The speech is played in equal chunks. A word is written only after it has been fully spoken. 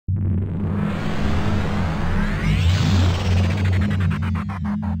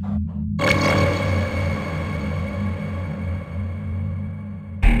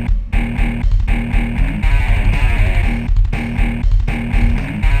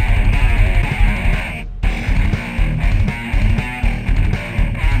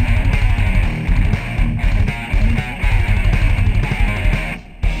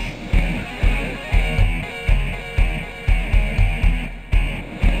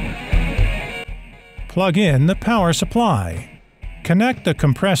Plug in the power supply. Connect the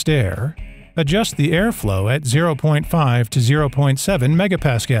compressed air. Adjust the airflow at 0.5 to 0.7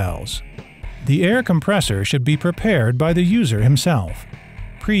 megapascals. The air compressor should be prepared by the user himself.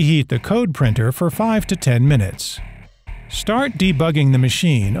 Preheat the code printer for 5 to 10 minutes. Start debugging the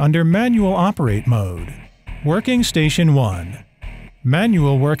machine under Manual Operate mode. Working Station 1.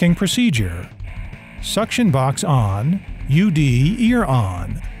 Manual Working Procedure. Suction box on, UD ear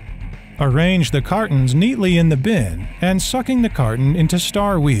on. Arrange the cartons neatly in the bin and sucking the carton into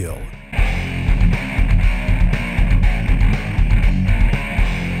star wheel.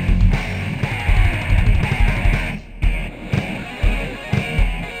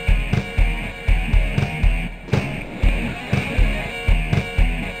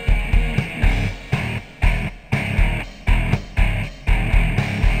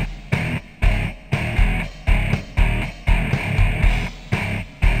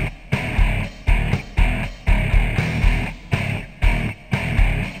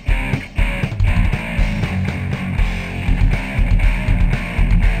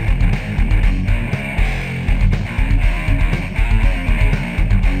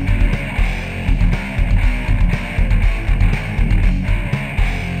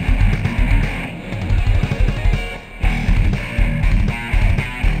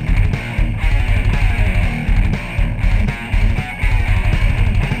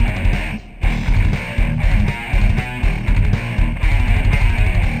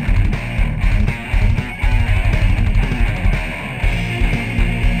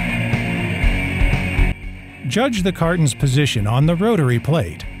 Judge the carton's position on the rotary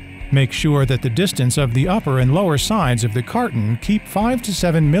plate. Make sure that the distance of the upper and lower sides of the carton keep 5 to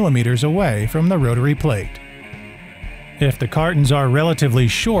 7 millimeters away from the rotary plate. If the cartons are relatively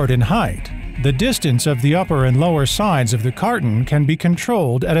short in height, the distance of the upper and lower sides of the carton can be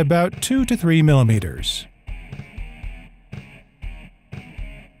controlled at about 2 to 3 millimeters.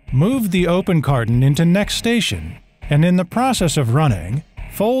 Move the open carton into next station, and in the process of running,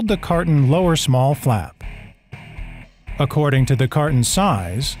 fold the carton lower small flap. According to the carton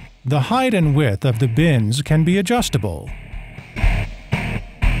size, the height and width of the bins can be adjustable.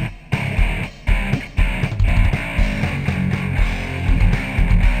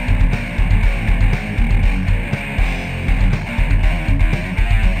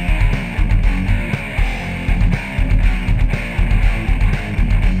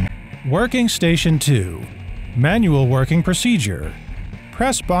 Working Station 2. Manual Working Procedure.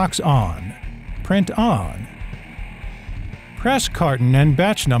 Press box on. Print on. Press carton and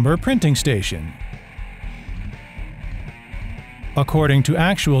batch number printing station. According to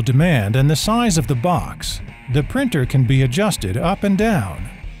actual demand and the size of the box, the printer can be adjusted up and down,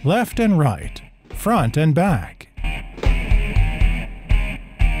 left and right, front and back.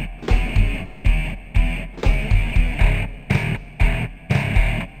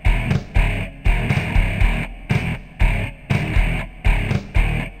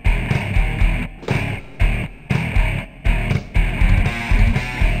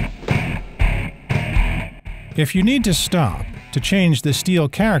 If you need to stop to change the steel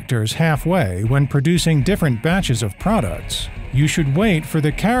characters halfway when producing different batches of products, you should wait for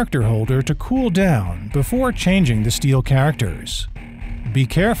the character holder to cool down before changing the steel characters. Be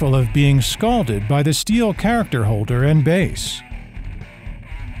careful of being scalded by the steel character holder and base.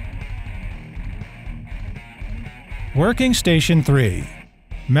 Working Station 3.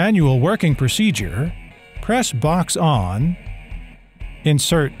 Manual Working Procedure. Press box on.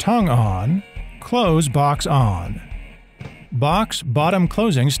 Insert tongue on. Close box on. Box bottom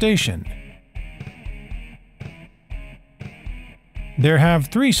closing station. There have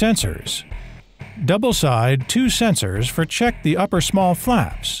 3 sensors. Double side 2 sensors for check the upper small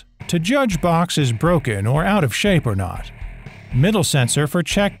flaps to judge box is broken or out of shape or not. Middle sensor for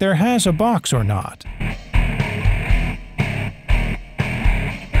check there has a box or not.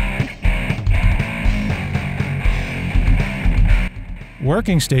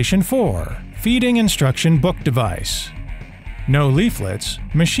 Working Station 4. Feeding Instruction Book Device. No leaflets,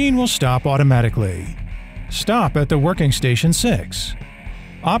 machine will stop automatically. Stop at the Working Station 6.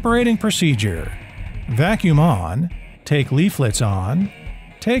 Operating Procedure. Vacuum on, take leaflets on,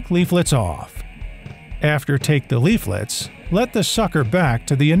 take leaflets off. After take the leaflets, let the sucker back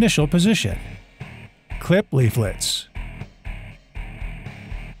to the initial position. Clip leaflets.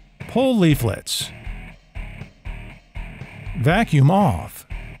 Pull leaflets. Vacuum off.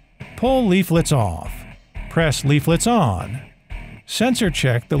 Pull leaflets off. Press leaflets on. Sensor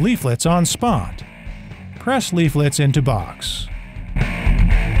check the leaflets on spot. Press leaflets into box.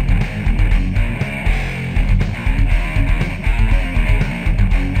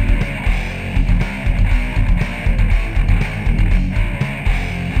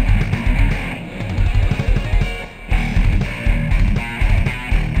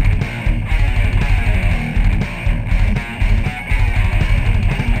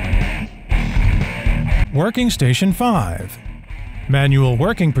 Working Station 5. Manual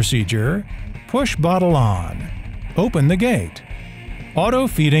working procedure. Push bottle on. Open the gate. Auto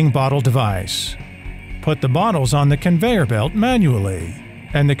feeding bottle device. Put the bottles on the conveyor belt manually,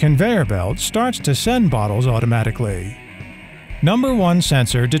 and the conveyor belt starts to send bottles automatically. Number 1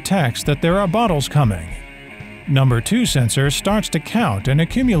 sensor detects that there are bottles coming. Number 2 sensor starts to count and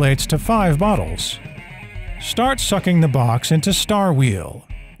accumulates to 5 bottles. Start sucking the box into star wheel.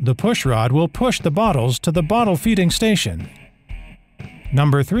 The push rod will push the bottles to the bottle feeding station.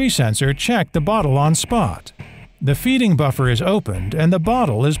 Number 3 sensor checked the bottle on spot. The feeding buffer is opened and the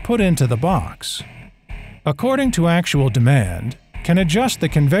bottle is put into the box. According to actual demand, can adjust the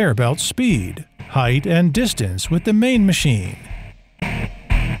conveyor belt speed, height, and distance with the main machine.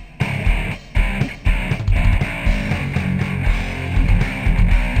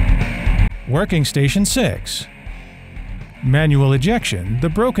 Working Station 6. Manual ejection, the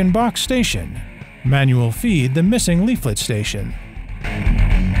broken box station. Manual feed, the missing leaflet station.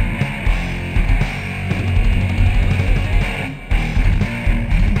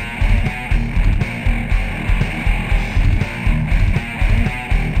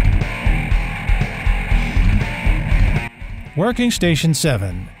 Working Station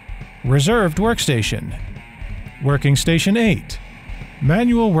 7. Reserved workstation. Working Station 8.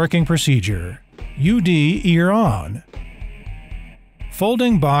 Manual working procedure. UD ear on.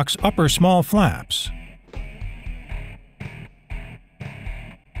 Folding box upper small flaps.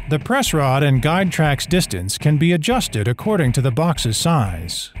 The press rod and guide track's distance can be adjusted according to the box's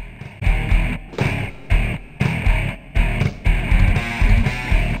size.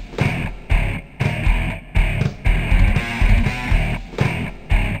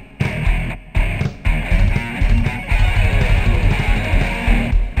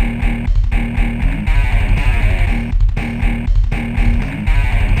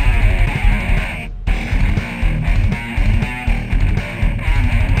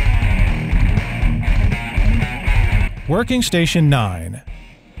 Working Station 9.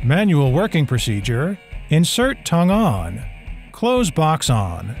 Manual working procedure. Insert tongue on. Close box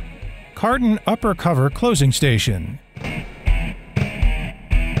on. Carton upper cover closing station.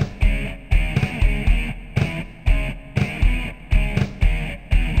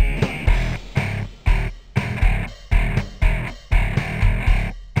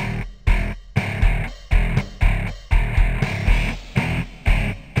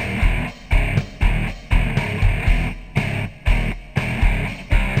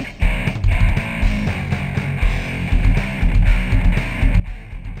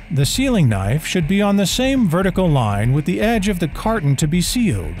 The sealing knife should be on the same vertical line with the edge of the carton to be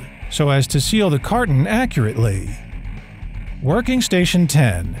sealed, so as to seal the carton accurately. Working Station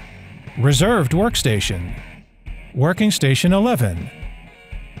 10. Reserved workstation. Working Station 11.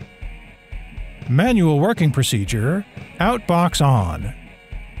 Manual working procedure. Outbox on.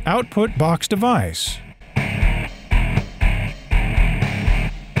 Output box device.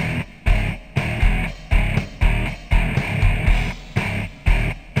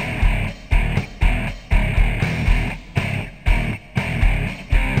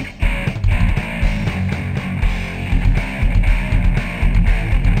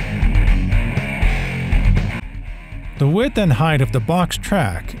 The width and height of the box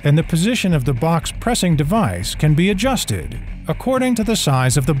track and the position of the box pressing device can be adjusted according to the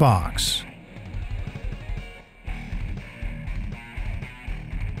size of the box.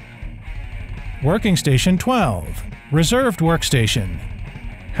 Working Station 12. Reserved workstation.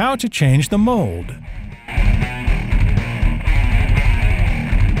 How to change the mold.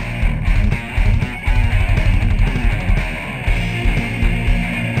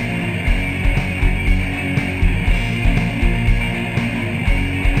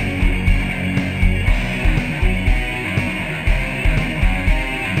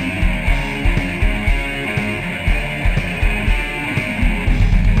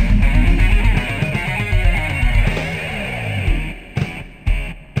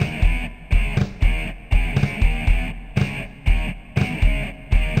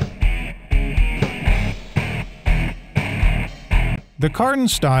 The carton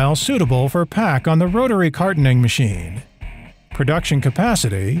style suitable for pack on the rotary cartoning machine. Production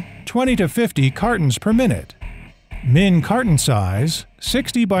capacity 20 to 50 cartons per minute. Min carton size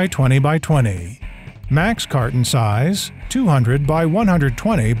 60 by 20 by 20. Max carton size 200 by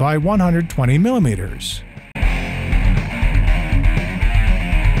 120 by 120 millimeters.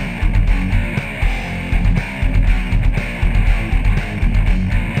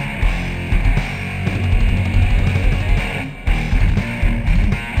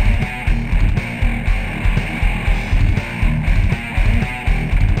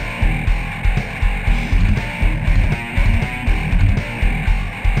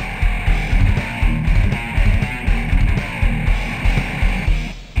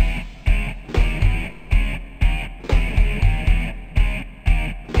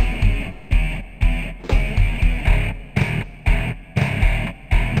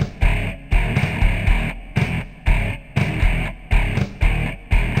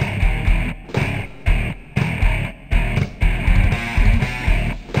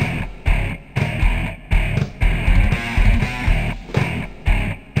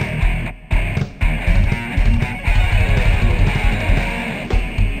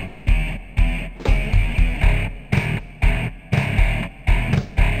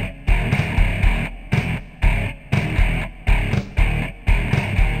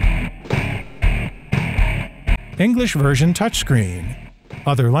 English version touchscreen.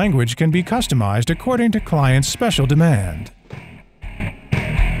 Other language can be customized according to client's special demand.